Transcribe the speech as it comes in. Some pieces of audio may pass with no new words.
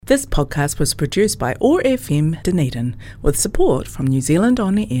This podcast was produced by OAR FM Dunedin with support from New Zealand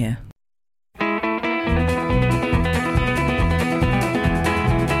On the Air.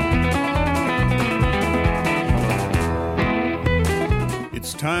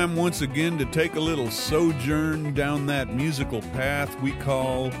 It's time once again to take a little sojourn down that musical path we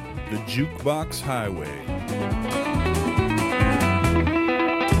call the Jukebox Highway.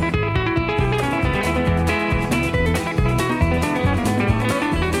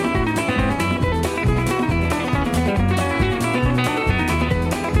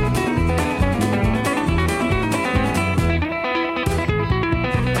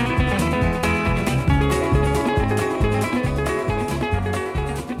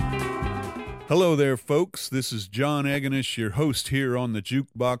 Hello there, folks. This is John Agonish, your host here on the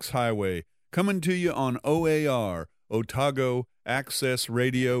Jukebox Highway, coming to you on OAR, Otago Access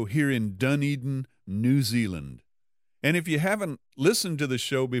Radio, here in Dunedin, New Zealand. And if you haven't listened to the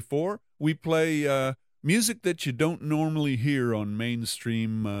show before, we play music that you don't normally hear on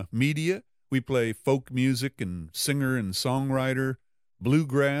mainstream media. We play folk music and singer and songwriter,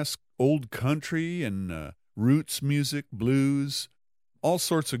 bluegrass, old country, and roots music, blues, all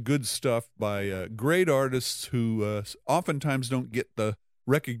sorts of good stuff by great artists who oftentimes don't get the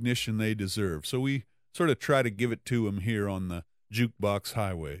recognition they deserve. So we sort of try to give it to them here on the Jukebox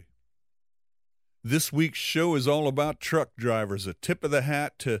Highway. This week's show is all about truck drivers, a tip of the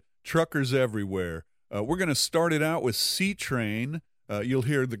hat to truckers everywhere. We're going to start it out with C-Train. You'll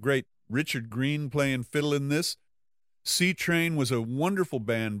hear the great Richard Green playing fiddle in this. C-Train was a wonderful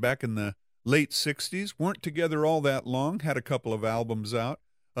band back in the late 60s, weren't together all that long, had a couple of albums out.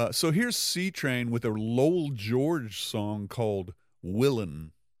 So here's C-Train with a Lowell George song called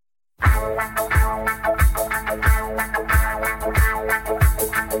Willin'.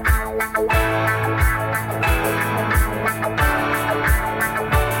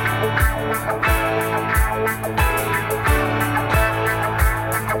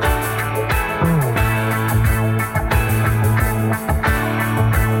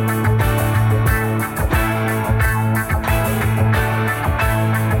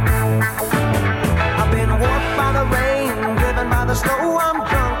 Snow, I'm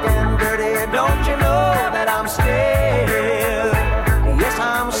drunk and dirty. Don't you know that I'm still? Yes,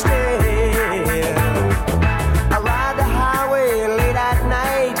 I'm still. I ride the highway late at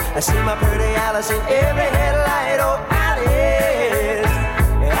night. I see my pretty Alice in every headlight. Oh, Alice,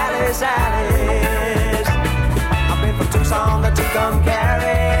 Alice, Alice. I've been from Tucson to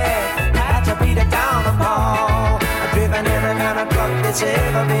Tucumcari, had to beat it down the Paul. I've driven every kind of truck that's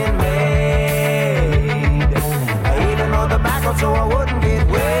ever been made. So I wouldn't get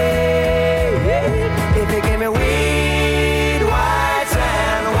weighed. If you give me weed, whites,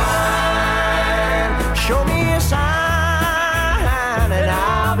 and wine, show me a sign, and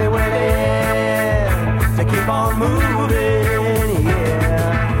I'll be willing to keep on moving,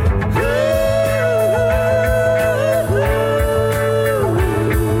 yeah.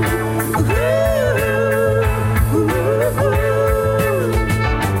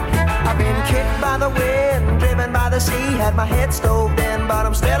 I've been kicked by the wind, driven by the sea, had my head stoved in, but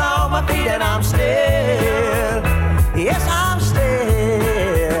I'm still on my feet and I'm still, yes, I'm still.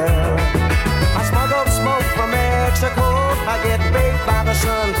 I smuggle smoke from Mexico, I get baked by the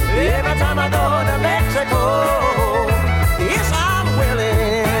sun every time I go to Mexico. Yes, I'm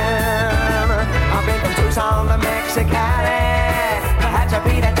willing. I've been from Tucson to Mexicali, I had to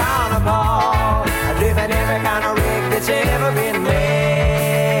beat it down the ball. I've driven every kind of rig that's ever been made.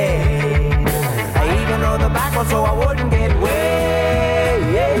 I even rode the back one so I wouldn't get weighed.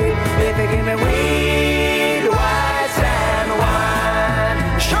 If you give me weed, whites, and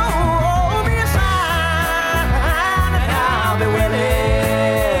wine, show me a sign, and I'll be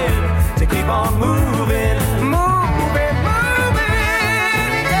willing to keep on moving, moving, moving,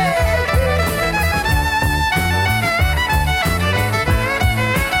 yeah.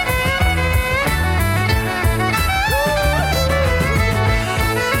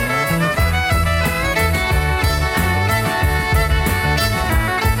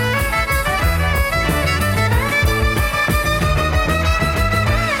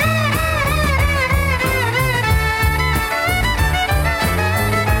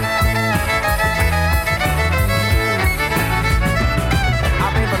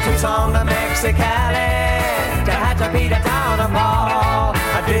 Tucson to Mexicali, to had to beat it down the ball.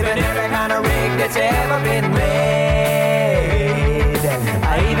 I've driven every kind of rig that's ever been made.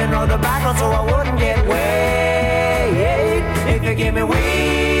 I even rode the back one so I wouldn't get weighed. If you give me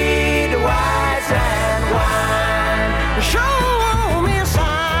weed, whites, and wine, show me a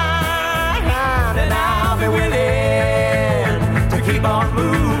sign, and I'll be willing to keep on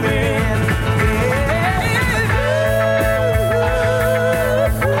moving.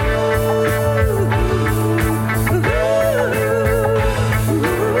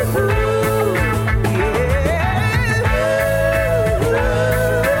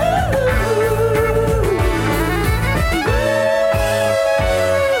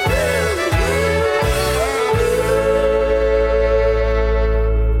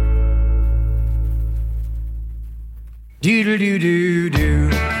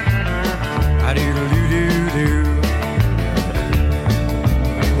 I-doodle-doo-doo-doo.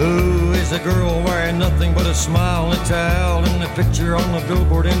 Who is a girl wearing nothing but a smile and a towel in the picture on the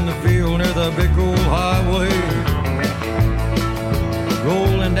billboard in the field near the big old highway?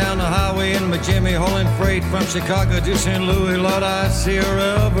 Rolling down the highway in my Jimmy hauling freight from Chicago to St. Louis, Lord, I see her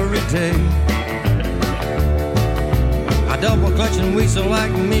every day. I double clutch and whistle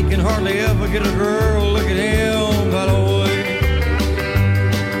like me, can hardly ever get a girl, look at him that way.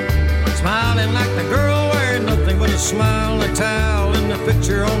 Smiling like the girl wearing nothing but a smile and a towel in the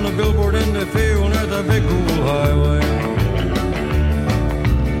picture on the billboard in the field near the big old highway.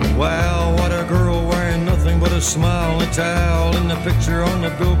 Wow, what a girl wearing nothing but a smile and a towel in the picture on the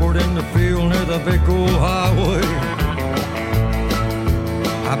billboard in the field near the big old highway.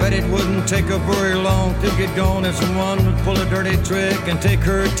 I bet it wouldn't take her very long to get gone if someone would pull a dirty trick and take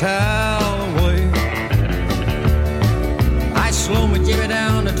her towel away. I slow my Jimmy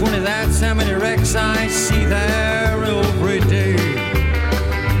down to 20, that's how many wrecks I see there every day.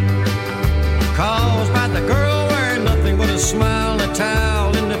 Caused by the girl wearing nothing but a smile and a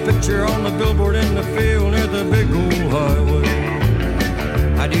towel in the picture on the billboard in the field near the big old highway.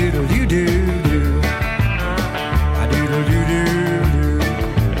 I-doodle-doo-doo-doo. I-doodle-doo-doo-doo.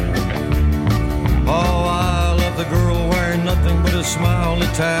 Oh, I love the girl wearing nothing but a smile and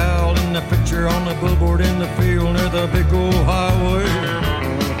a towel in the picture on the billboard in the field near the big old highway.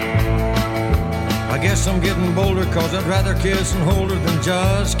 I guess I'm getting bolder, cause I'd rather kiss and hold her than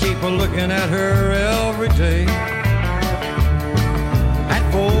just keep looking at her every day. At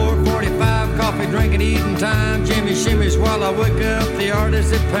 4:45, coffee drinking, eating time, Jimmy shimmies while I wake up the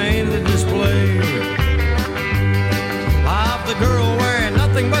artist that painted the display. Of the girl wearing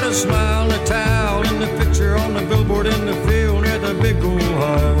nothing but a smile and a towel in the picture on the billboard in the field near the big old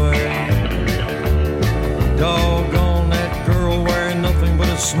highway. Doggone that girl wearing nothing but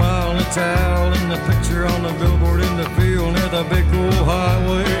a smile and a towel in the picture on the billboard in the field near the big old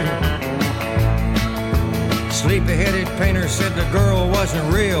highway. Sleepy-headed painter said the girl wasn't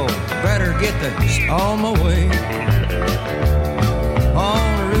real, better get this on my way.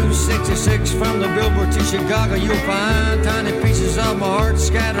 On Route 66 from the billboard to Chicago, you'll find tiny pieces of my heart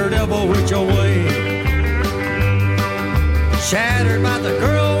scattered every which way. Shattered by the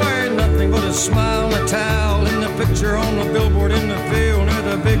girl wearing nothing but a smile and a towel in the picture on the billboard in the field near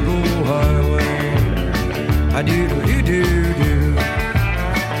the big old highway. I-doodle-doo-doo-doo.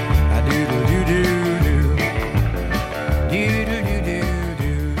 I-doodle-doo-doo-doo.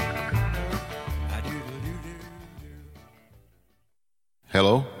 Do-do-do-do-do. I-doodle-doo-doo-doo.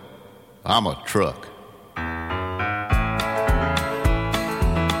 Hello, I'm a truck.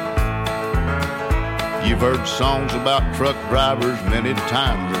 You've heard songs about truck drivers, many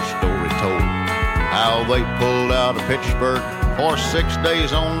times their story told. How they pulled out of Pittsburgh for 6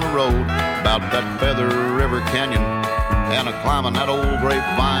 days on the road, about that Feather River Canyon and a climbing that old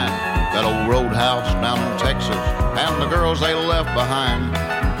grapevine, that old roadhouse down in Texas, and the girls they left behind.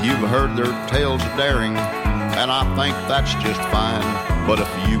 You've heard their tales of daring, and I think that's just fine. But if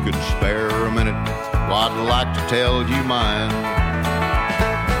you could spare a minute, well, I'd like to tell you mine.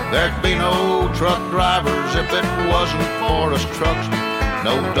 There'd be no truck drivers if it wasn't for us trucks.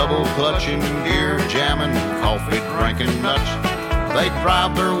 No double clutching, gear jamming, coffee drinking nuts. They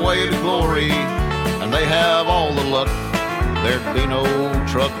drive their way to glory, and they have all the luck. There'd be no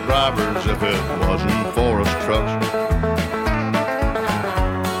truck drivers if it wasn't for us trucks.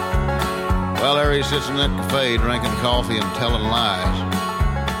 Well, there he sits in that cafe drinking coffee and telling lies.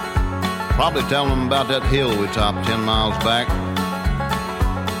 Probably telling them about that hill we topped 10 miles back.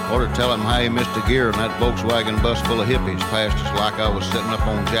 Or to tell him how he missed a gear in that Volkswagen bus full of hippies passed us like I was sitting up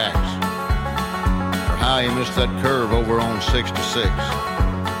on jacks. Or how he missed that curve over on 66.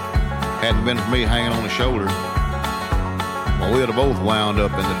 Hadn't been for me hanging on the shoulder, well, we'd have both wound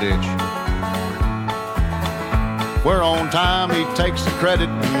up in the ditch. If we're on time, he takes the credit,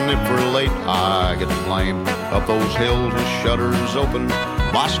 and if we're late, I get the blame. Up those hills with shutters open,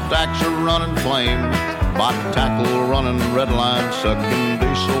 my stacks are running flame. My tackle running red line, sucking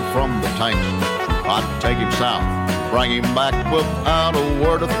diesel from the tanks. I'd take him south, bring him back without a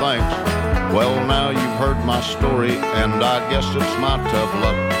word of thanks. Well, now you've heard my story, and I guess it's my tough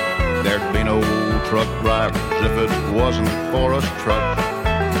luck. There'd be no truck drivers if it wasn't for us trucks.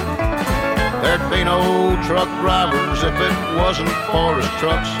 There'd be no truck drivers if it wasn't for us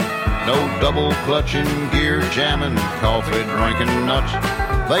trucks. No double clutching, gear jamming, coffee drinking nuts.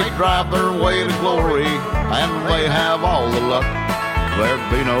 They drive their way to glory, and they have all the luck. There'd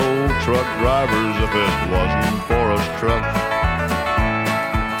be no truck drivers if it wasn't for us trucks.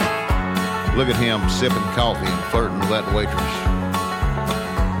 Look at him sipping coffee and flirting with that waitress.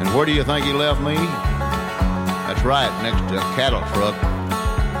 And Where do you think he left me? That's right, next to a cattle truck.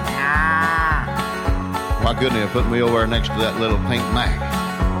 Why couldn't he have put me over there next to that little pink Mac?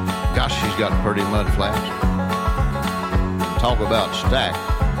 Gosh, she's got pretty mud flaps. Talk about stacked.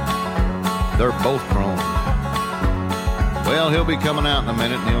 They're both chrome. Well, he'll be coming out in a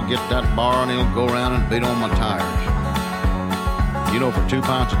minute, and he'll get that bar, and he'll go around and beat on my tires. You know, for 2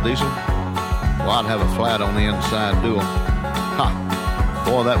 pints of diesel, well, I'd have a flat on the inside dual. Ha!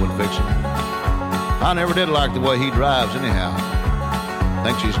 Boy, that would fix him. I never did like the way he drives anyhow.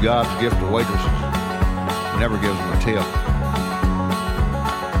 Thinks he's God's gift to waitresses. Never gives him a tip.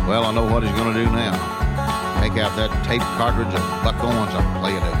 Well, I know what he's going to do now. Take out that tape cartridge of Buck Owens and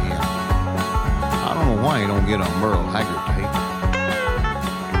play it again. I don't know why he don't get a Merle Haggard tape.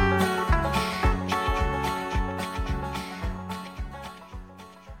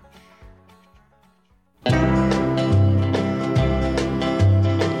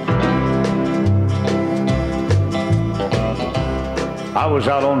 I was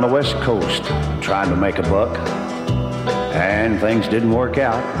out on the West Coast trying to make a buck, and things didn't work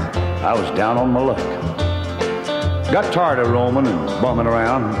out. I was down on my luck. Got tired of roaming and bumming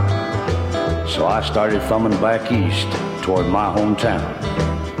around, so I started thumbing back east toward my hometown.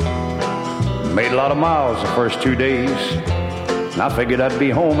 Made a lot of miles the first 2 days, and I figured I'd be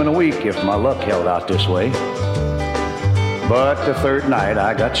home in a week if my luck held out this way. But the third night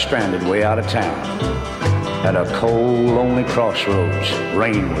I got stranded way out of town at a cold, lonely crossroads.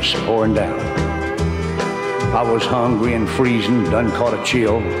 Rain was pouring down. I was hungry and freezing, done caught a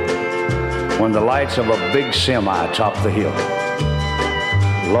chill, when the lights of a big semi topped the hill.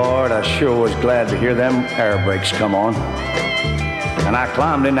 Lord, I sure was glad to hear them air brakes come on. And I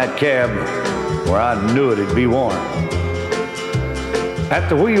climbed in that cab where I knew it'd be warm. At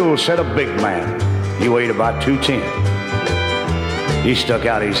the wheel sat a big man. He weighed about 210. He stuck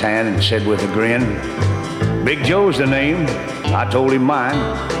out his hand and said with a grin, "Big Joe's the name." I told him mine,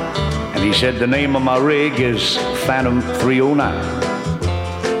 and he said the name of my rig is Phantom 309.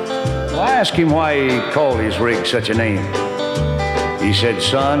 Well, I asked him why he called his rig such a name. He said,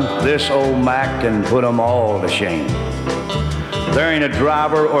 "Son, this old Mac can put 'em all to shame. There ain't a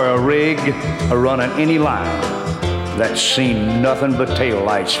driver or a rig a-running any line that's seen nothing but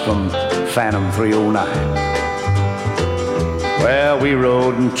taillights from Phantom 309. Well, we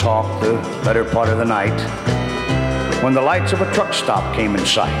rode and talked the better part of the night when the lights of a truck stop came in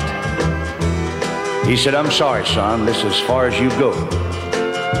sight. He said, "I'm sorry, son, this is as far as you go,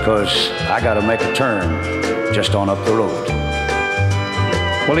 'cause I gotta make a turn just on up the road."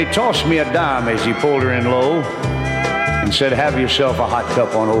 Well, he tossed me a dime as he pulled her in low and said, "Have yourself a hot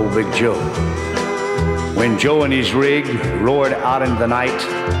cup on old Big Joe." When Joe and his rig roared out into the night,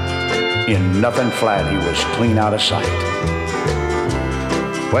 in nothing flat, he was clean out of sight.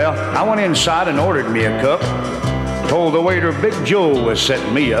 Well, I went inside and ordered me a cup, told the waiter Big Joe was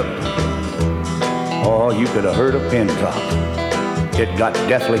setting me up. Oh, you could have heard a pin drop. It got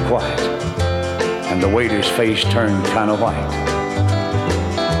deathly quiet, and the waiter's face turned kind of white.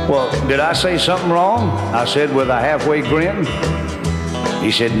 "Well, did I say something wrong?" I said with a halfway grin.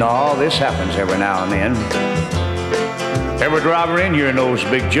 He said, "No, this happens every now and then. Every driver in here knows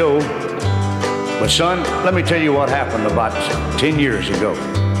Big Joe. But son, let me tell you what happened about 10 years ago.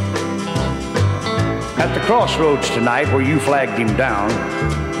 At the crossroads tonight where you flagged him down,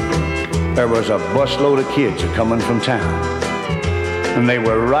 there was a busload of kids a-coming from town. And they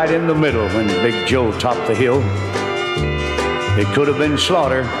were right in the middle when Big Joe topped the hill. It could have been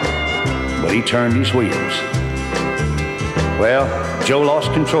slaughter, but he turned his wheels. Well, Joe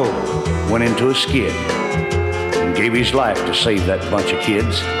lost control, went into a skid, and gave his life to save that bunch of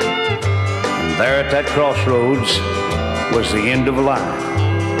kids. And there at that crossroads was the end of a line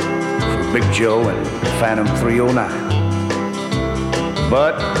for Big Joe and Phantom 309.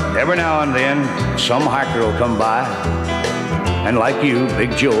 But every now and then, some hiker will come by, and like you,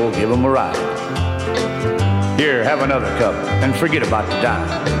 Big Joe will give him a ride. Here, have another cup, and forget about the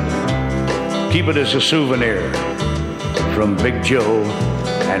dime. Keep it as a souvenir from Big Joe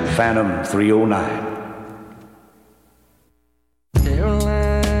and Phantom 309. Pale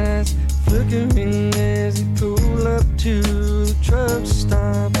eyes flickering as he pulled up to the truck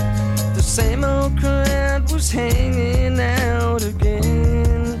stop. The same old crowd was hanging out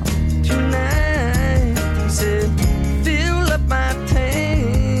again tonight. He said, "Fill up my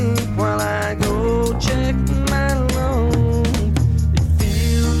tank while I go check my load. It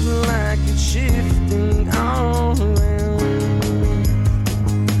feels like it's shifting all around."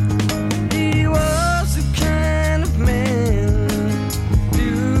 He was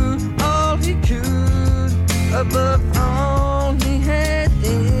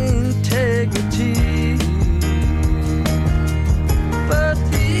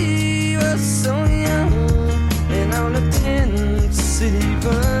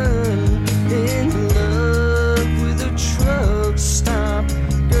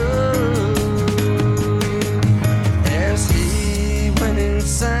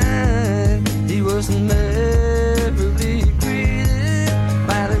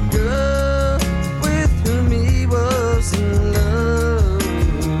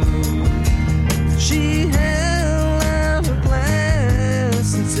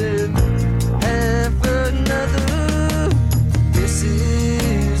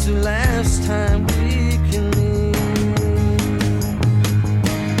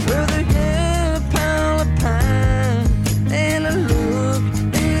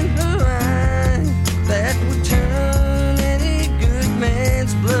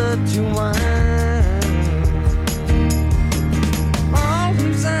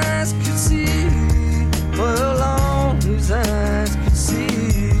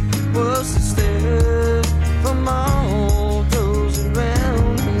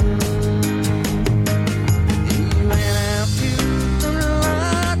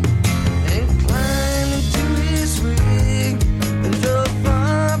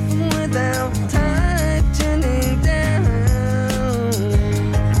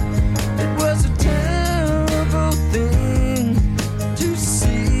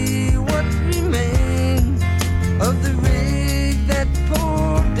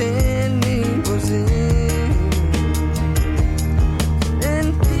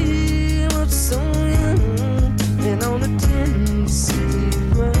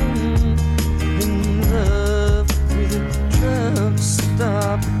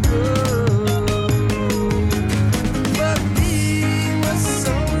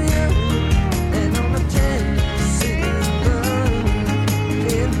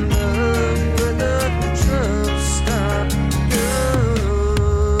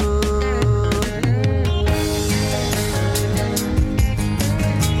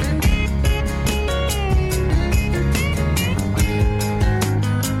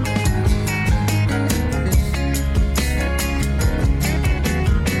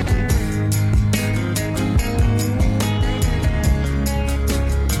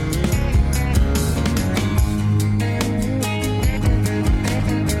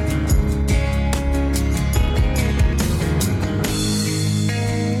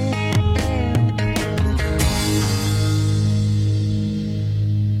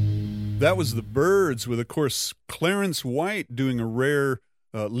That was the Byrds with, of course, Clarence White doing a rare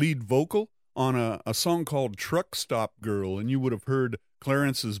lead vocal on a song called Truck Stop Girl. And you would have heard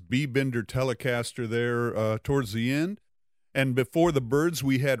Clarence's B-Bender Telecaster there towards the end. And before the Byrds,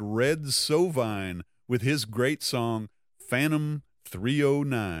 we had Red Sovine with his great song, Phantom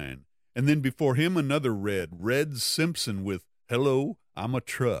 309. And then before him, another Red Simpson with Hello, I'm a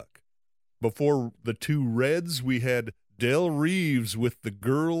Truck. Before the two Reds, we had Del Reeves with The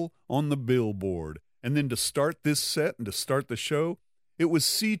Girl on the Billboard. And then to start this set and to start the show, it was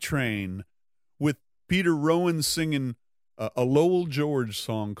C-Train with Peter Rowan singing a Lowell George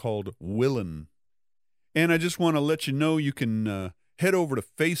song called Willin'. And I just want to let you know you can head over to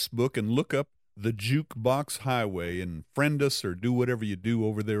Facebook and look up the Jukebox Highway and friend us or do whatever you do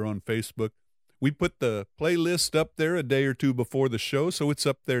over there on Facebook. We put the playlist up there a day or two before the show, so it's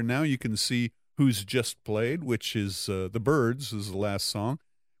up there now. You can see who's just played, which is The Byrds is the last song.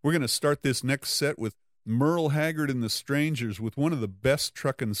 We're going to start this next set with Merle Haggard and the Strangers with one of the best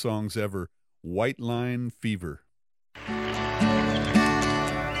truckin' songs ever, White Line Fever.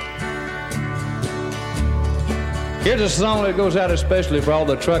 Here's a song that goes out especially for all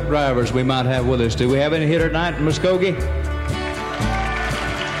the truck drivers we might have with us. Do we have any here tonight in Muskogee?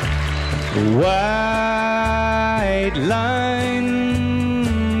 White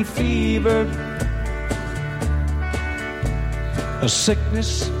line fever, a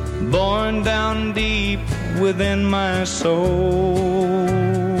sickness born down deep within my soul.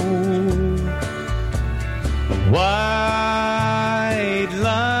 White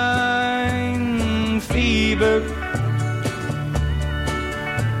line fever,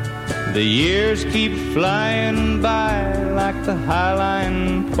 the years keep flying by like the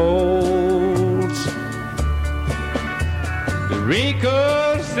highline poles. The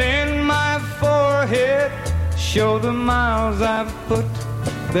wrinkles in my forehead show the miles I've put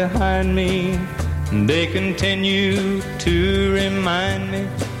behind me. They continue to remind me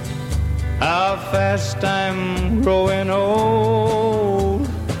how fast I'm growing old.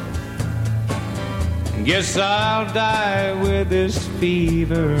 Guess I'll die with this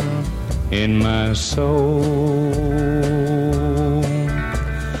fever in my soul.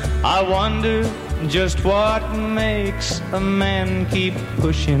 I wonder just what makes a man keep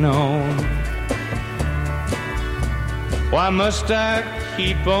pushing on. Why must I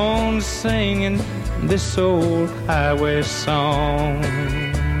keep on singing this old highway song?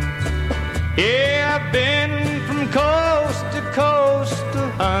 Yeah, I've been from coast to coast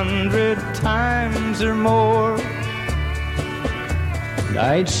 100 times or more.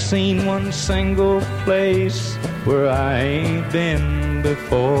 I ain't seen one single place where I ain't been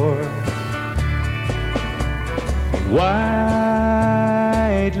before.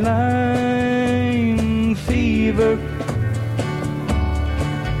 White line fever,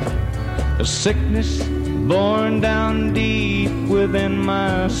 a sickness born down deep within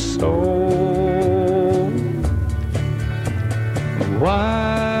my soul.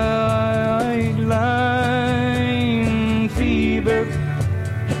 White line fever,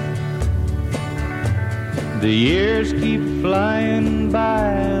 the years keep flying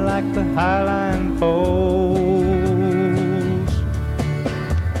by like the highline poles.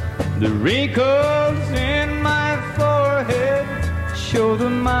 The wrinkles in my forehead show the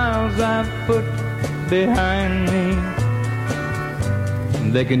miles I've put behind me.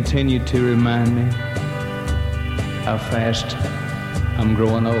 They continue to remind me how fast I'm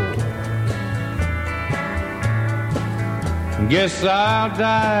growing old. Guess I'll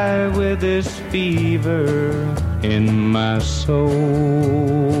die with this fever in my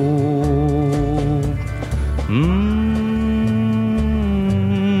soul.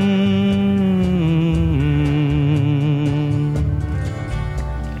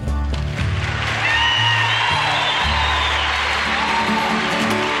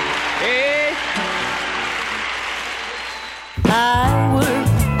 I work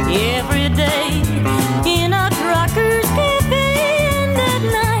every day in a trucker's cafe, and at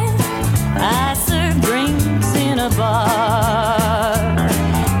night I serve drinks in a bar.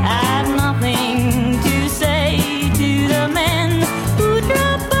 I've nothing to say to the men who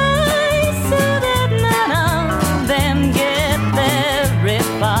drop by, so that none of them get very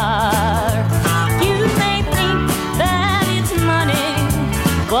far. You may think that it's money,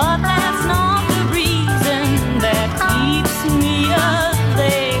 but that's not the reason that keeps me a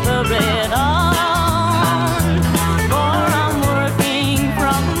laborer on. For I'm working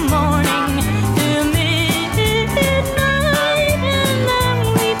from morning to midnight, and I'm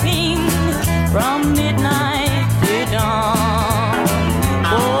weeping from midnight to dawn.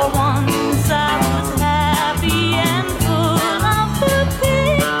 For once I was happy and full of the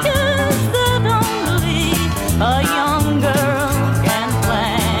pictures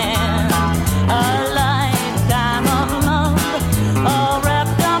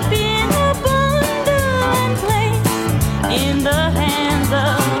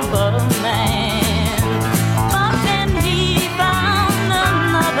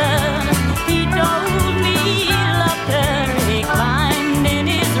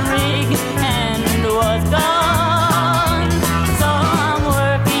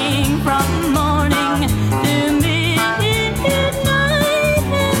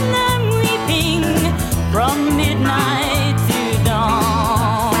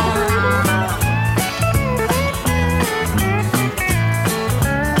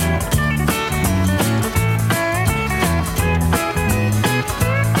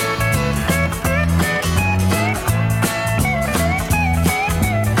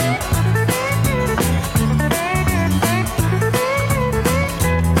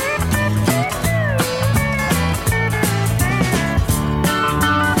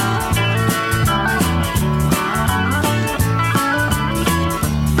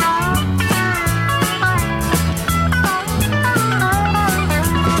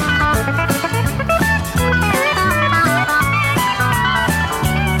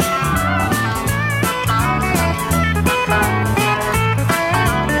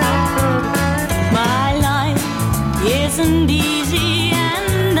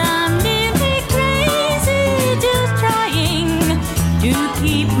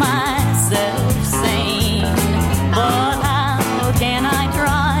keep myself sane. But how can I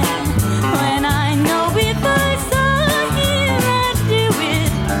try when I know if I saw here I'd do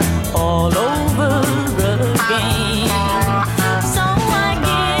it all over again? So I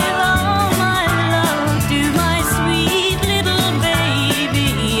give all my love to my sweet little baby,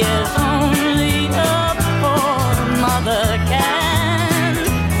 as only a poor mother can.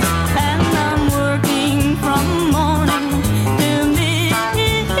 And I'm working from morning to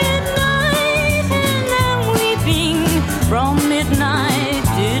midnight, and I'm weeping from midnight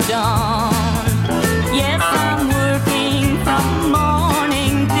to dawn. Yes, I'm working from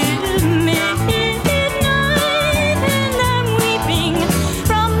morning to midnight, and I'm weeping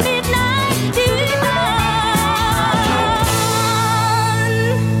from midnight to dawn.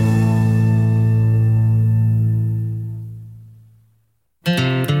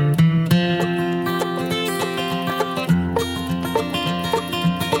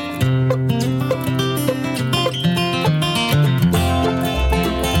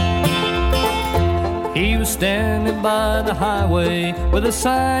 He was standing by the highway with a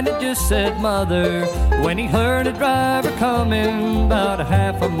sign that just said mother, when he heard a driver coming about a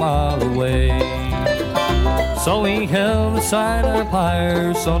half a mile away. So he held the sign up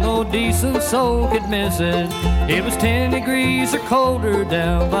higher so no decent soul could miss it. It was 10 degrees or colder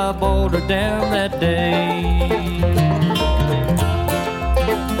down by Boulder Dam that day.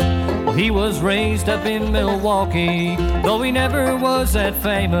 Well, he was raised up in Milwaukee, though he never was that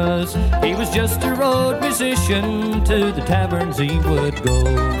famous. He was just a road musician, to the taverns he would go,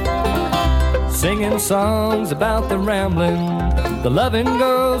 singing songs about the rambling, the loving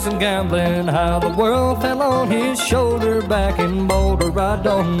girls and gambling. How the world fell on his shoulder back in Boulder, I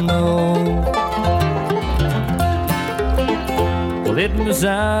don't know. Well, it was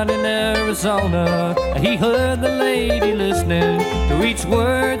out in Arizona, he heard the lady listening to each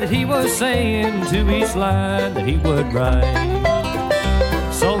word that he was saying, to each line that he would write.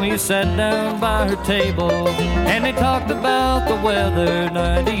 So he sat down by her table and they talked about the weather,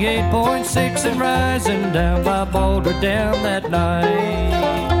 98.6 and rising down by Boulder Dam that night.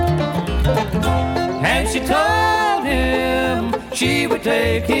 And she told him she would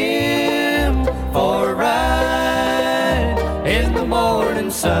take him for a ride in the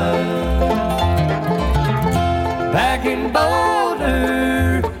morning sun. Back in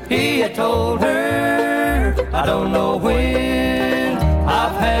Boulder, he had told her, I don't know when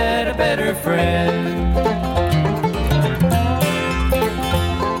I've had a better friend.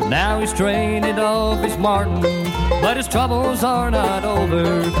 Now he's traded off his Martin, but his troubles are not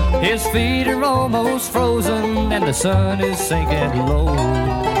over. His feet are almost frozen and the sun is sinking low.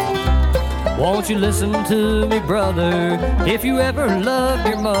 Won't you listen to me, brother? If you ever loved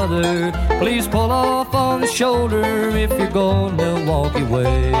your mother, please pull off on the shoulder if you're going Milwaukee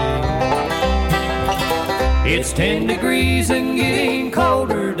way. It's 10 degrees and getting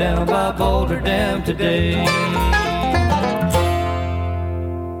colder down by Boulder Dam today.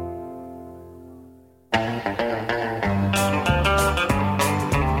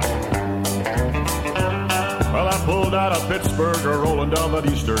 Well, I pulled out of Pittsburgh, rolling down that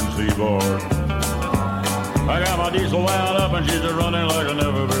eastern seaboard. I got my diesel wound up and she's running like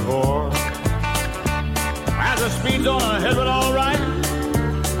never before. As the speed's on ahead, but all right,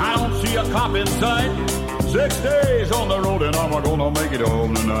 I don't see a cop in sight. 6 days on the road and I'm gonna make it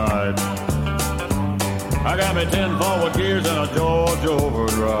home tonight. I got me 10 forward gears and a Georgia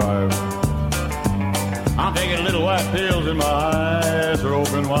overdrive. I'm taking little white pills and my eyes are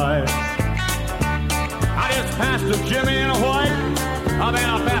open wide. I just passed a Jimmy in a white. I mean,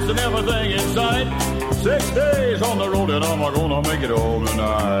 I passed everything in sight. 6 days on the road and I'm gonna make it home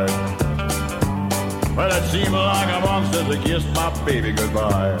tonight. Well, it seemed like a month since I kissed my baby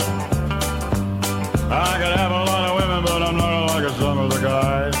goodbye. I could have a lot of women, but I'm not like some of the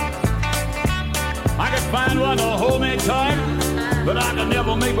guys. I could find one to hold me tight, but I can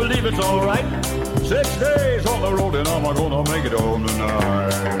never make believe it's all right. 6 days on the road and I'm gonna make it home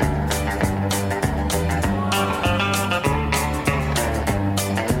tonight.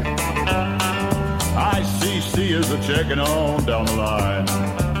 ICC is a checking on down the line.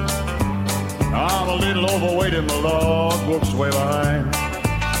 I'm a little overweight and my logbook's way behind.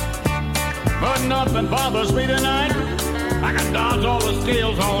 But nothing bothers me tonight. I can dodge all the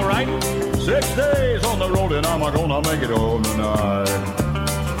scales all right. 6 days on the road and I'm gonna make it home tonight.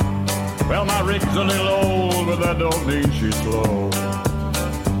 Well, my rig's a little old, but that don't mean she's slow.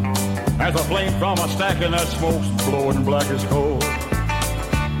 As a flame from a stack and that smoke's blowing black as coal.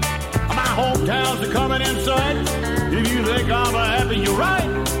 My hometown's coming in sight. If you think I'm happy, you're right.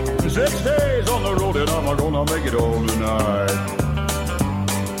 6 days on the road and I'm gonna make it home tonight.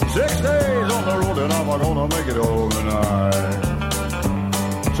 6 days on the road and I'm gonna make it overnight.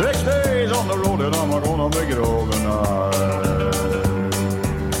 6 days on the road and I'm gonna make it overnight.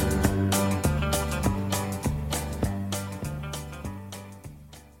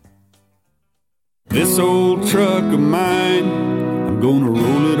 This old truck of mine, I'm gonna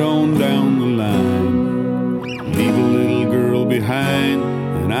roll it on down the line. Leave a little girl behind,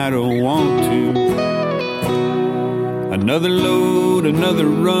 and I don't want to. Another load, another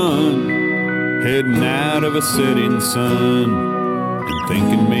run, heading out of a setting sun, and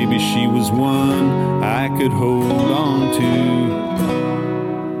thinking maybe she was one I could hold on to.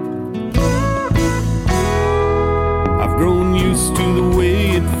 I've grown used to the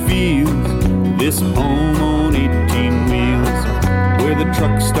way it feels, this home on 18 wheels, where the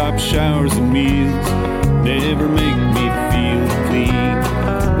truck stop showers and meals never make me feel clean.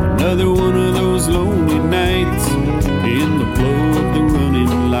 Another one of those lonely nights in the glow of the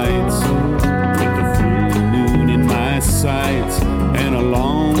running lights, with the full moon in my sights and a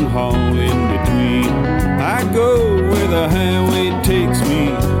long haul in between. I go where the highway takes me,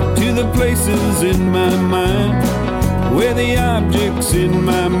 to the places in my mind where the objects in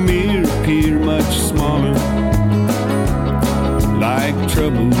my mirror appear much smaller, like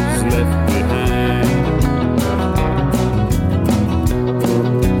troubles left behind.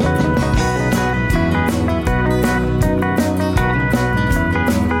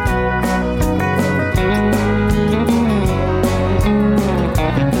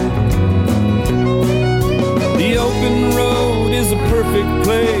 The open road is a perfect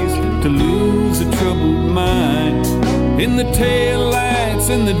place to lose a troubled mind. In the tail lights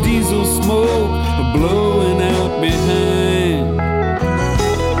and the diesel smoke blowing out behind.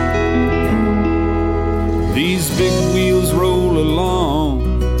 These big wheels roll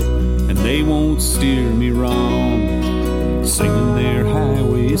along, and they won't steer me wrong, singing their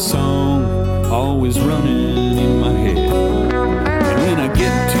highway song, always running in my head. And when I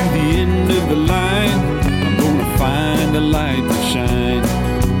get to the end of the line, I'm gonna find a light to shine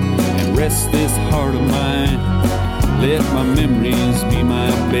and rest this heart of mine. Let my memories be my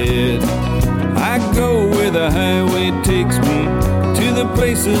bed. I go where the highway takes me, to the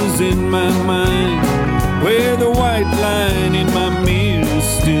places in my mind where the white line in my mirror is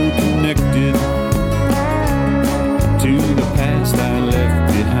still connected to the past I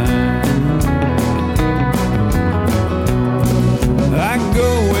left behind. I go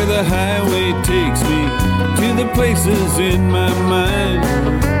where the highway takes me, to the places in my mind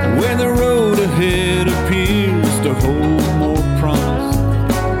where the road ahead appears to hold more promise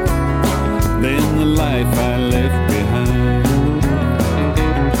than the life I left behind.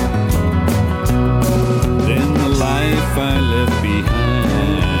 Than the life I left behind.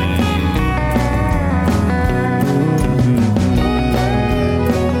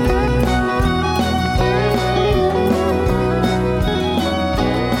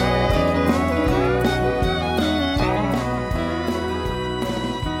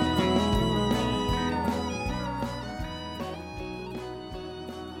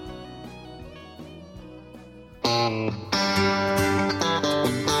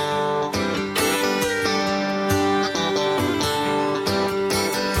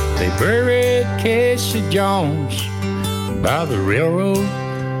 They buried Casey Jones by the railroad,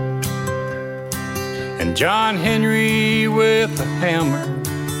 and John Henry with a hammer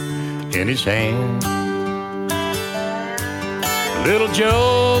in his hand. Little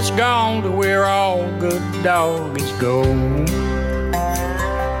Joe's gone to where all good dogs go.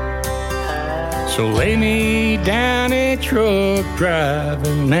 So lay me down a truck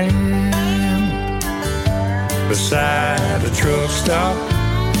driving man beside a truck stop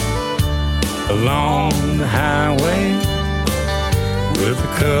along the highway with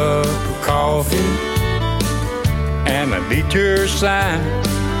a cup of coffee and a detour sign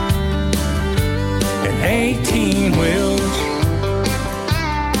and 18 wheels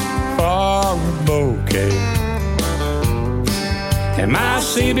for a bouquet and my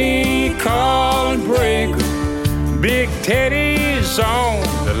CD calling breaker. Big Teddy's on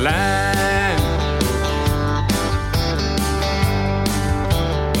the line.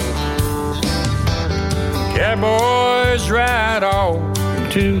 Cowboys ride off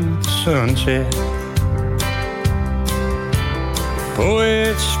into the sunset.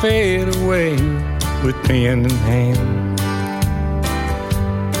 Poets fade away with pen in hand.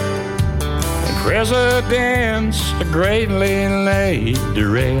 And presidents are greatly laid to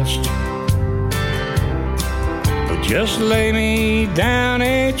rest. But just lay me down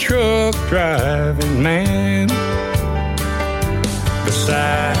a truck driving man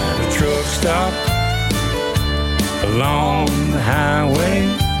beside a truck stop along the highway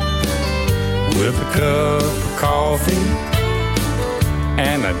with a cup of coffee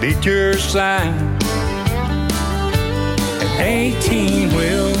and a teacher's sign and 18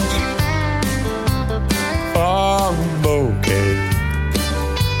 wheels for a bouquet.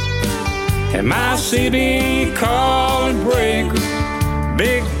 And my city calling breaker,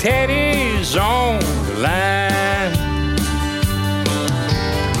 Big Teddy's on the line.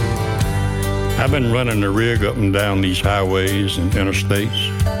 I've been running the rig up and down these highways and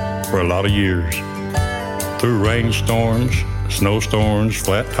interstates for a lot of years. Through rainstorms, snowstorms,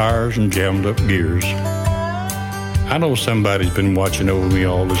 flat tires, and jammed up gears. I know somebody's been watching over me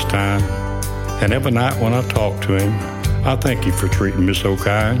all this time, and every night when I talk to him, I thank you for treating me so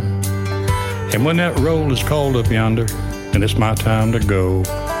kind. And when that roll is called up yonder, and it's my time to go,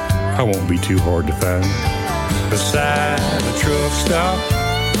 I won't be too hard to find. Beside the truck stop,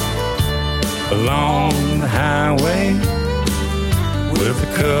 along the highway, with a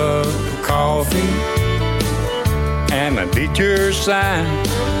cup of coffee and a teacher's sign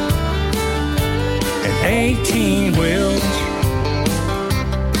and 18 wheels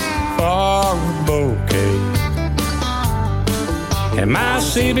for a bouquet. And my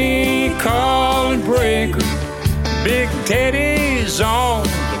city calling breaker, Big Teddy's on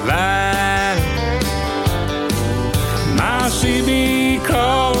the line. My CB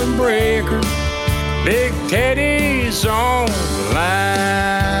calling breaker, Big Teddy's on the line.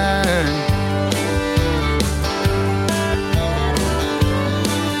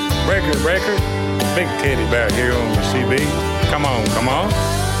 Breaker, breaker, Big Teddy back here on the CB. Come on, come on.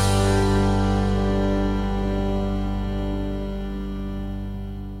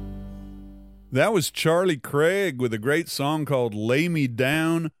 That was Charlie Craig with a great song called Lay Me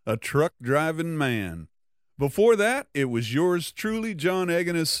Down, a Truck Driving Man. Before that, it was yours truly, John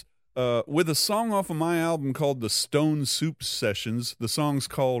Agnes, with a song off of my album called The Stone Soup Sessions. The song's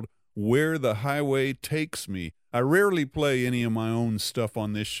called Where the Highway Takes Me. I rarely play any of my own stuff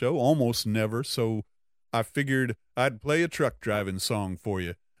on this show, almost never, so I figured I'd play a truck driving song for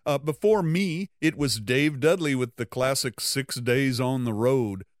you. Before me, it was Dave Dudley with the classic 6 Days on the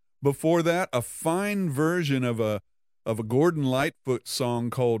Road. Before that, a fine version of a Gordon Lightfoot song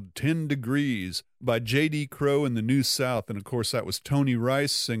called 10 Degrees by J.D. Crowe and the New South. And, of course, that was Tony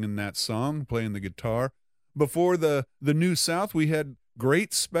Rice singing that song, playing the guitar. Before the New South, we had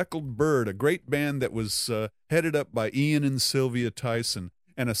Great Speckled Bird, a great band that was headed up by Ian and Sylvia Tyson,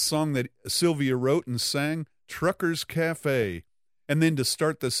 and a song that Sylvia wrote and sang, Trucker's Cafe. And then to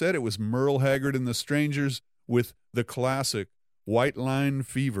start the set, it was Merle Haggard and the Strangers with the classic White Line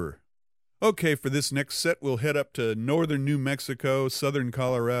Fever. Okay, for this next set, we'll head up to northern New Mexico, southern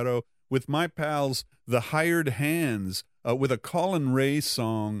Colorado, with my pals, the Hired Hands, with a Colin Ray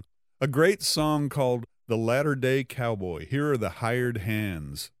song, a great song called The Latter-day Cowboy. Here are the Hired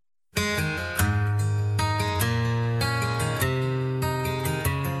Hands.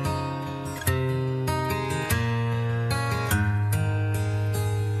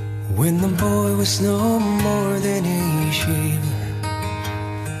 When the boy was no more than a shaver,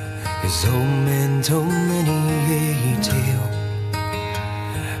 his old man told many a tale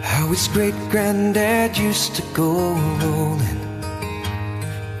how his great-granddad used to go rolling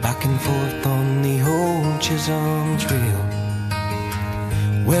back and forth on the old Chisholm Trail.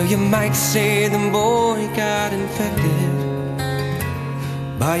 Well, you might say the boy got infected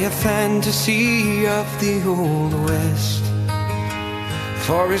by a fantasy of the Old West,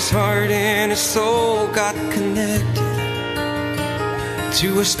 for his heart and his soul got connected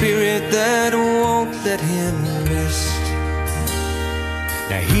to a spirit that won't let him rest.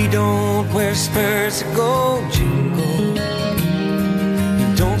 Now he don't wear spurs or go jingle,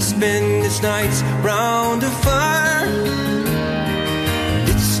 he don't spend his nights round a fire.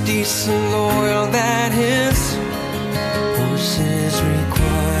 It's decent loyal that his horses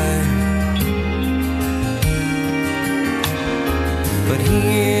require. But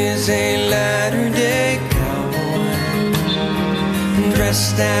he is a latter-day cowboy,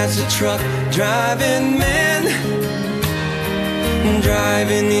 dressed as a truck driving man,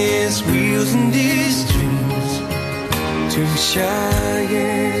 driving his wheels and his dreams to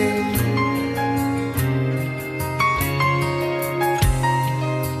Cheyenne.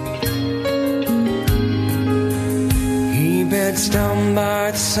 He beds down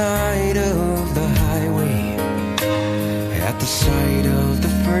by the side of the highway at the sight of the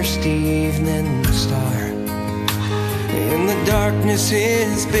first evening star. In the darkness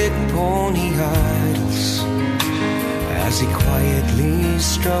his big pony idles as he quietly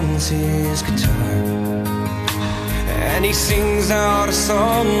strums his guitar, and he sings out a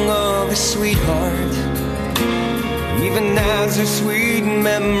song of his sweetheart, even as her sweet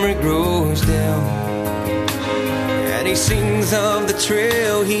memory grows down. he sings of the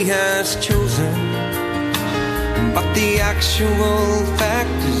trail he has chosen, but the actual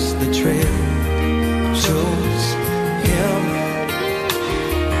fact is the trail chose him.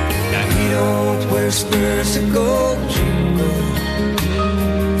 Now he don't wear spurs to go jingle,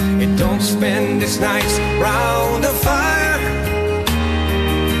 he don't spend his nights round the fire,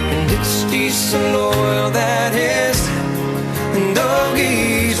 and it's decent oil that his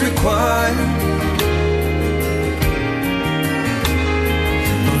doggies require.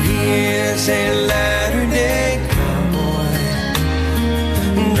 Is a latter-day cowboy,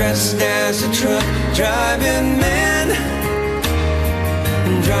 dressed as a truck driving man,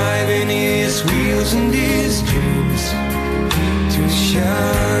 driving his wheels and his dreams to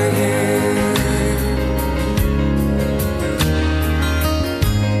Cheyenne.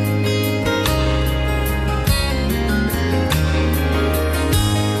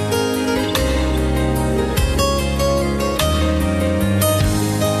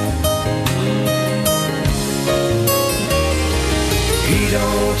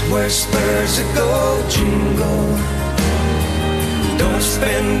 Wear spurs that go jingle, don't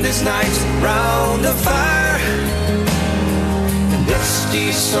spend his nights round the fire, and it's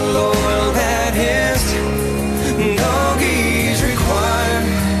diesel oil that his doggies require.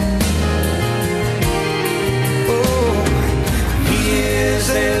 Oh, he is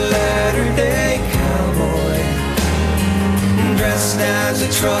a latter-day cowboy, dressed as a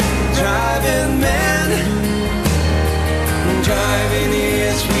truck driving man, driving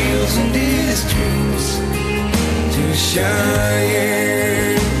his wheels and his dreams to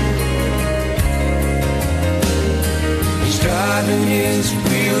Cheyenne. He's driving his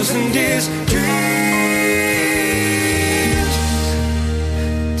wheels and his dreams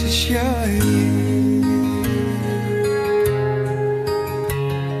to Cheyenne.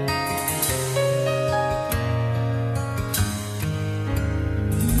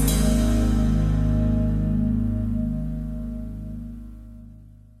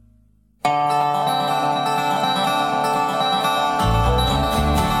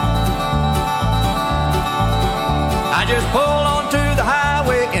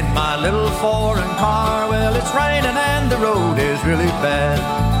 Really bad.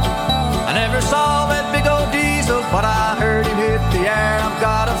 I never saw that big old diesel, but I heard him hit the air. I've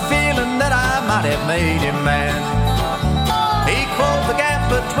got a feeling that I might have made him mad. He closed the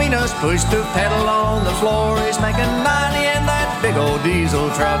gap between us, pushed the pedal on the floor. He's making 90 in that big old diesel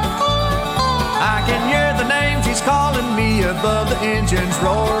truck. I can hear the names he's calling me above the engine's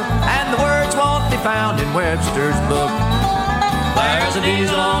roar, and the words won't be found in Webster's book. There's a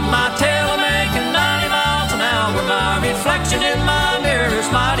diesel on my tail, making 90 miles an hour. My reflection in my mirror is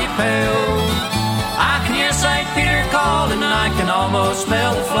mighty pale. I can hear St. Peter calling, and I can almost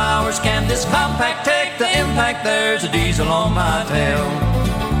smell the flowers. Can this compact take the impact? There's a diesel on my tail.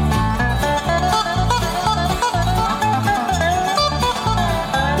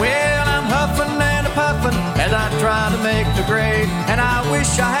 Well, I'm huffing and a-puffing as I try to make the grade, and I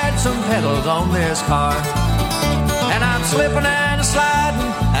wish I had some pedals on this car. And I'm slipping and sliding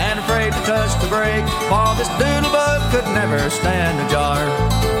and afraid to touch the brake, for this doodlebug could never stand a jar.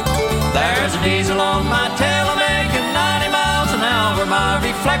 There's a diesel on my tail, I'm making 90 miles an hour. My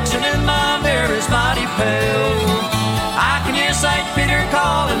reflection in my mirror is mighty pale. I can hear St. Peter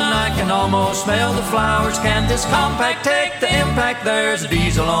calling, and I can almost smell the flowers. Can this compact take the impact? There's a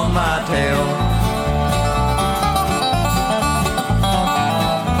diesel on my tail.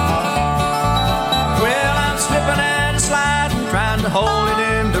 Trying to hold it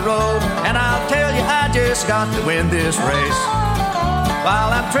in the road, and I'll tell you, I just got to win this race.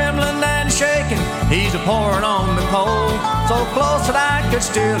 While I'm trembling and shaking, he's a-pouring on the coal, so close that I could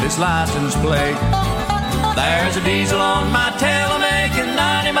steal his license plate. There's a diesel on my tail, making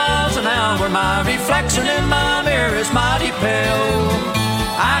 90 miles an hour. My reflection in my mirror is mighty pale.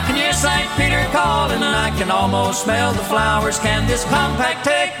 I can hear St. Peter calling, and I can almost smell the flowers. Can this compact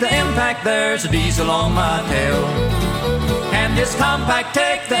take the impact? There's a diesel on my tail. Can this compact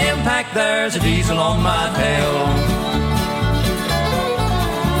take the impact? There's a diesel on my tail.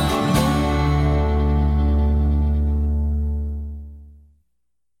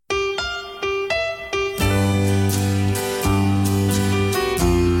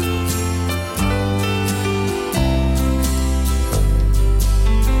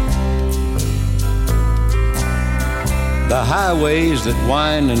 The highways that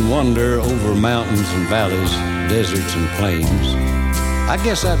wind and wander over mountains and valleys, deserts and plains, I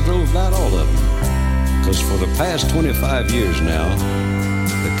guess I drove about all of them, because for the past 25 years now,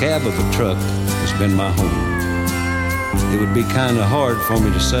 the cab of a truck has been my home. It would be kind of hard for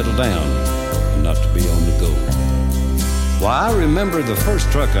me to settle down and not to be on the go. Why, I remember the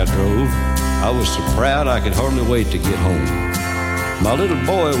first truck I drove. I was so proud I could hardly wait to get home. My little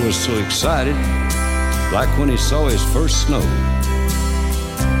boy was so excited, like when he saw his first snow.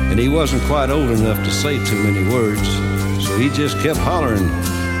 And he wasn't quite old enough to say too many words, so he just kept hollering,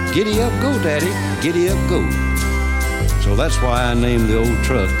 "Giddy up, go, Daddy, giddy up, go." So that's why I named the old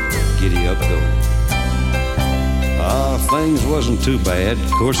truck Giddy Up Go. Things wasn't too bad.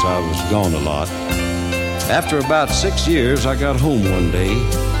 Of course, I was gone a lot. After about 6 years, I got home one day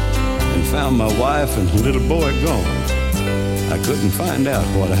and found my wife and little boy gone. I couldn't find out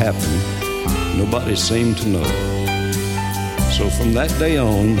what happened. Nobody seemed to know. So from that day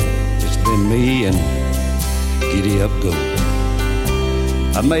on, it's been me and Giddy Up Go.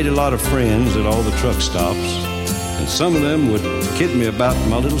 I made a lot of friends at all the truck stops, and some of them would kid me about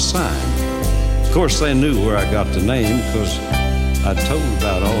my little sign. Of course, they knew where I got the name, because I told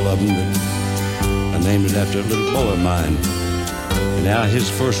about all of them that I named it after a little boy of mine. And now his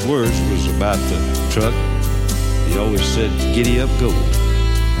first words was about the truck. He always said, "Giddy up, go."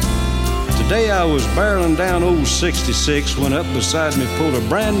 Today I was barreling down old 66 when up beside me pulled a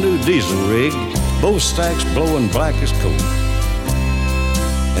brand new diesel rig, both stacks blowing black as coal.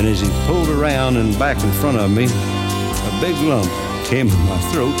 And as he pulled around and back in front of me, a big lump came in my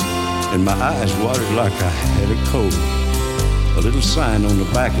throat and my eyes watered like I had a cold. A little sign on the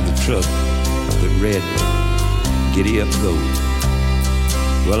back of the truck that read, "Giddy up, go."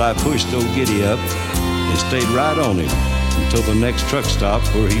 Well, I pushed old Giddy up and stayed right on him until the next truck stop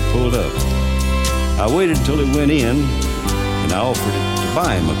where he pulled up. I waited till he went in and I offered to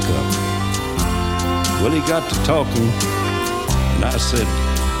buy him a cup. Well, he got to talking and I said,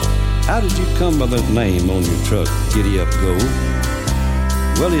 "How did you come by that name on your truck, Giddy Up Go?"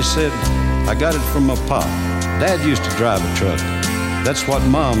 Well, he said, "I got it from my pop. Dad used to drive a truck. That's what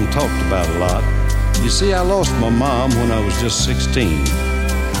Mom talked about a lot. You see, I lost my mom when I was just 16.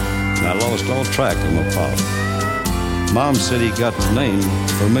 And I lost all track of my pop. Mom said he got the name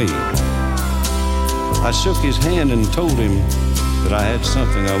for me." I shook his hand and told him that I had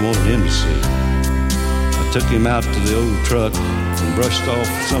something I wanted him to see. I took him out to the old truck and brushed off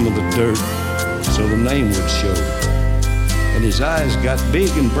some of the dirt so the name would show. And his eyes got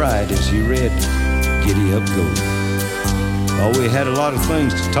big and bright as he read, "Giddy Up Go." Oh, we had a lot of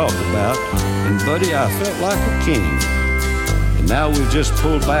things to talk about, and buddy, I felt like a king. And now we've just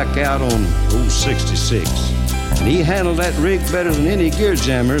pulled back out on old 66, and he handled that rig better than any gear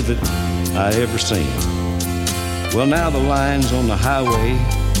jammer that I ever seen. Well, now the lines on the highway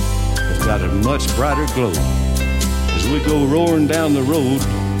have got a much brighter glow as we go roaring down the road,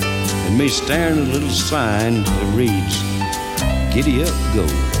 and me staring at a little sign that reads, "Giddy Up Go."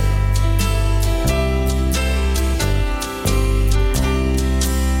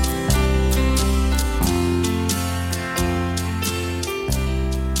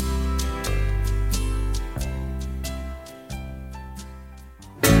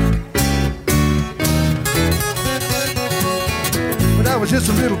 Just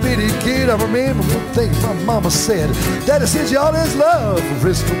a little bitty kid, I remember one thing my mama said. Daddy says you always love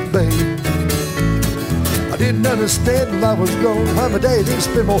Frisco Bay. I didn't understand when I was grown how my day didn't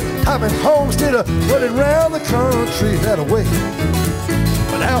spend more time at home instead of running around the country that way.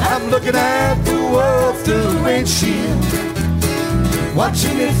 But now I'm looking at the world through the windshield,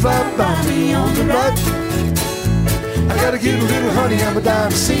 watching it fly by me on the right. I gotta get a little honey, I'm a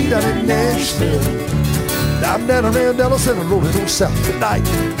dime seed down in Nashville. I'm down around Dallas and I'm rolling on south tonight.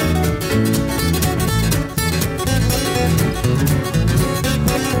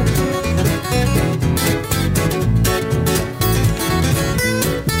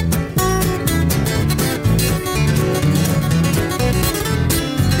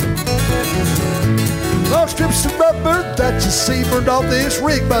 Long strips of rubber that you see burned off this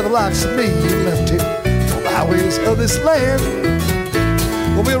rig by the likes of me and left here on the highways of this land.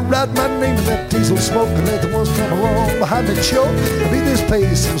 Well, we'll write my name in that diesel smoke and let the ones come along behind me choke. I'll be this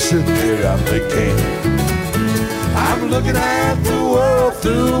pace and sit there out they can. I'm looking at the world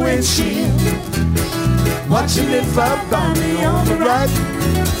through the windshield, watching it fly by me on the right.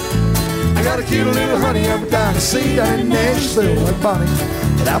 I got a cute little honey, I'm down to see down in Nashville with Bonnie.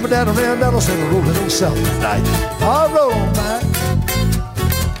 And I'm down around Dallas and I'm rolling on south tonight. I'll roll on, Mike.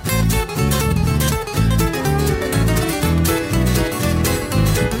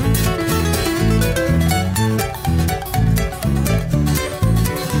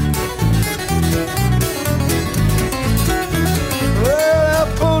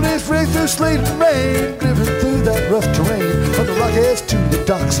 Through sleet and rain, driven through that rough terrain, from the Rockies to the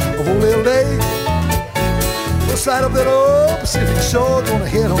docks of old L.A. We'll slide up that old Pacific shore, gonna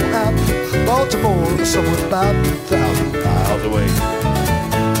head on out. Baltimore, somewhere about 1,000 miles away.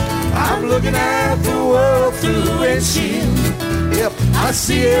 I'm looking at the world through windshield. Yep, I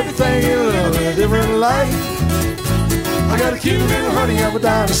see everything in a different light. I got a cute little honey I'm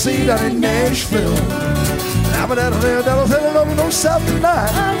down to see down in Nashville. I'm down there, headed over no south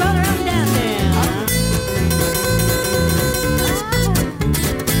tonight. I'll run around down there.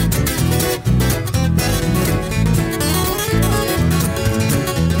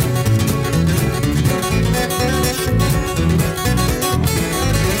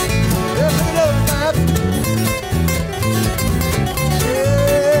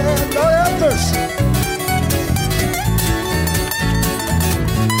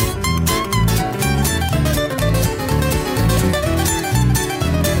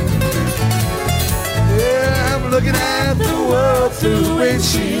 Looking at the world through the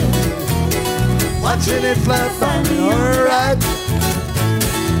windshield, watching it fly by me, alright.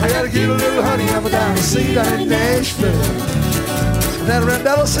 I got a cute little honey I'm down to see down in Nashville. I'm down around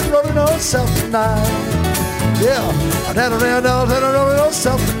Dallas and rolling on south tonight. Yeah, I'm down around Dallas and rolling on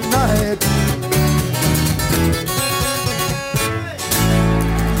south tonight.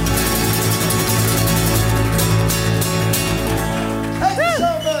 Thank you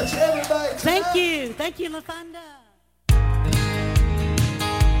so much, everybody. Thank you. Thank you, LaFonda.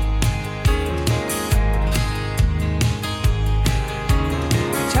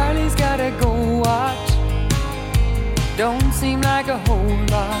 Charlie's gotta go watch. Don't seem like a whole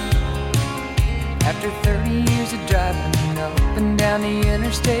lot. After 30 years of driving up and down the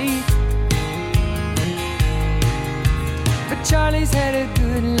interstate. But Charlie's had a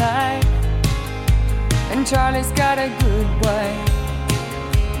good life, and Charlie's got a good wife.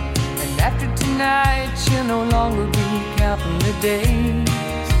 And after tonight, she'll no longer be counting the days.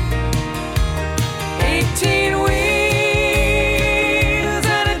 18 wheels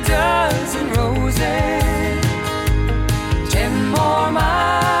and a dozen roses, 10 more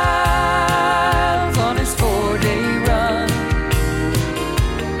miles on his 4-day run,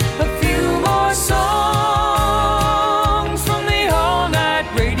 a few more songs from the all-night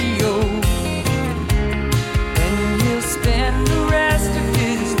radio, and he'll spend the rest of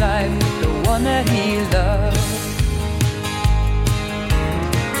his life with the one that he loves.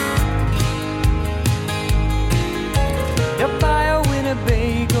 He'll buy a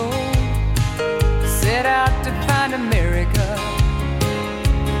Winnebago, set out to find America.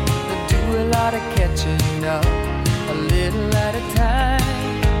 He'll do a lot of catching up, a little at a time,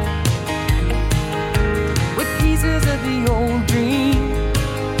 with pieces of the old dream.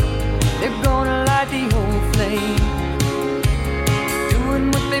 They're gonna light the old flame, doing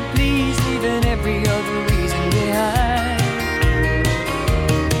what they please, leaving every other reason behind.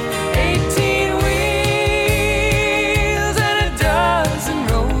 18 wheels and a dozen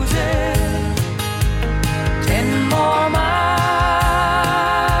roses, 10 more miles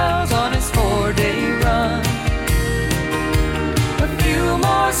on his 4-day run, a few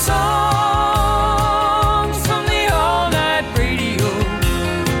more songs from the all-night radio,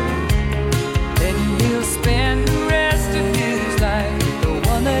 then he'll spend the rest of his life with the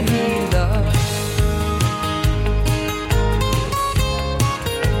one that he loves.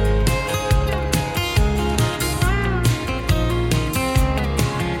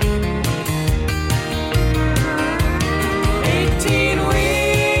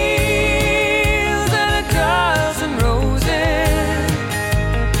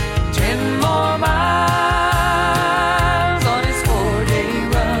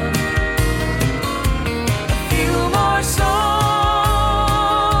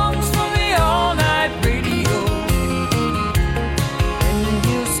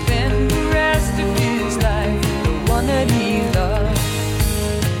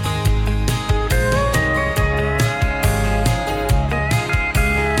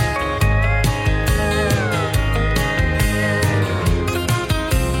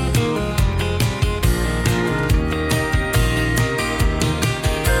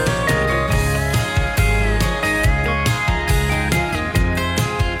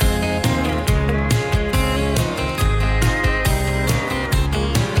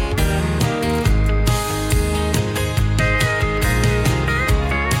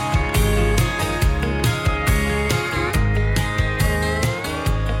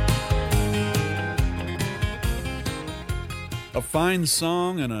 A fine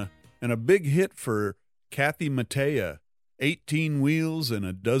song and a big hit for Kathy Mattea, 18 Wheels and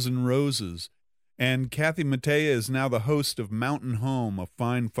a Dozen Roses. And Kathy Mattea is now the host of Mountain Home, a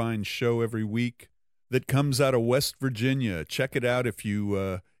fine, fine show every week that comes out of West Virginia. Check it out if you've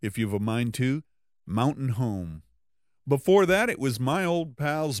a mind to. Mountain Home. Before that, it was my old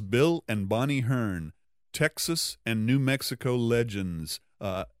pals Bill and Bonnie Hearn, Texas and New Mexico legends,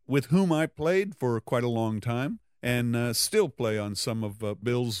 with whom I played for quite a long time and still play on some of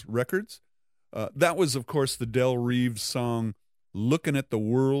Bill's records. That was, of course, the Del Reeves song, Looking at the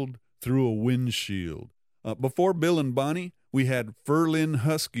World Through a Windshield. Before Bill and Bonnie, we had Ferlin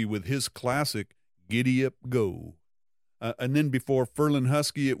Husky with his classic, Giddy Up Go. And then before Ferlin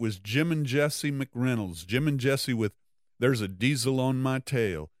Husky, it was Jim and Jesse McReynolds. Jim and Jesse with There's a Diesel on My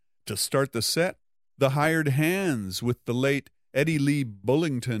Tail. To start the set, The Hired Hands with the late Eddie Lee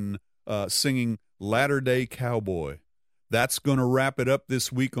Bullington singing Latter-day Cowboy. That's going to wrap it up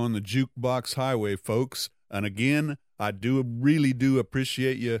this week on the Jukebox Highway, folks. And again, I really do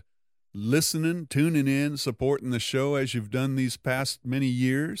appreciate you listening, tuning in, supporting the show as you've done these past many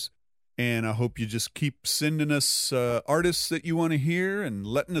years. And I hope you just keep sending us artists that you want to hear and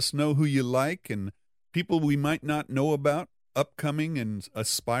letting us know who you like and people we might not know about, upcoming and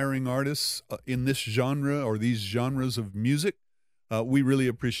aspiring artists in this genre or these genres of music. We really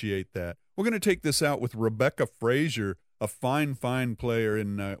appreciate that. We're going to take this out with Rebecca Frazier, a fine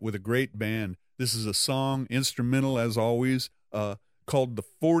player with a great band. This is a song, instrumental as always, called The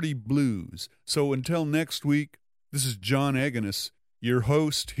 40 Blues. So until next week, this is John Eganis, your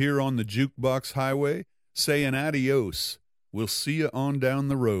host here on the Jukebox Highway, saying adios. We'll see you on down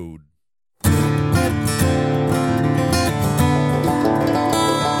the road.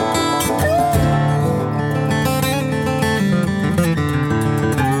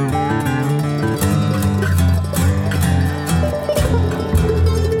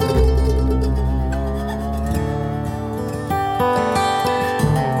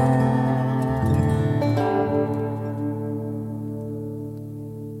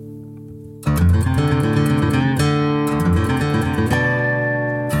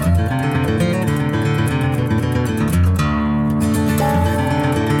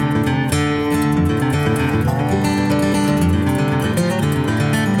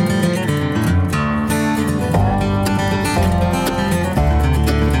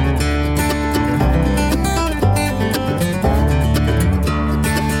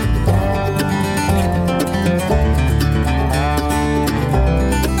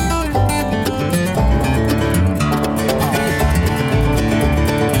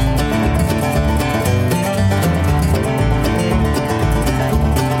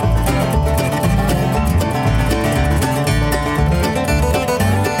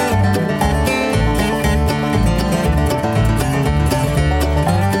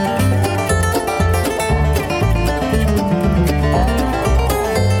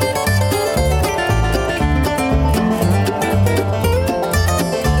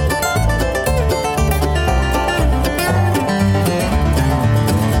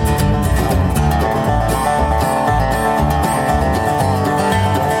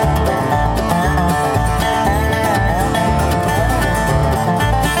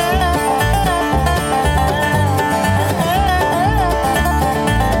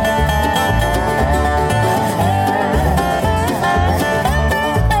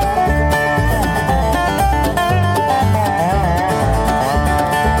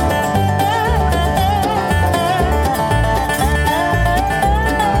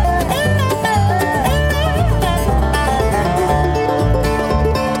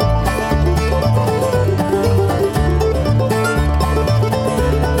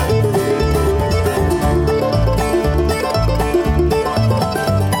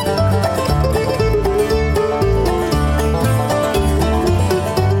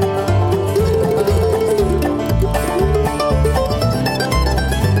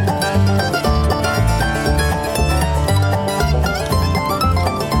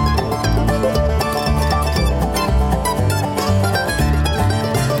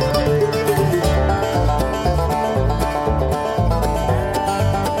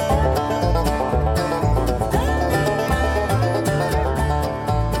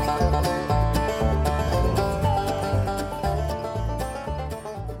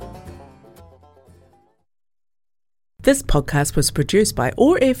 This podcast was produced by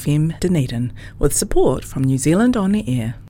OAR FM Dunedin with support from New Zealand On the Air.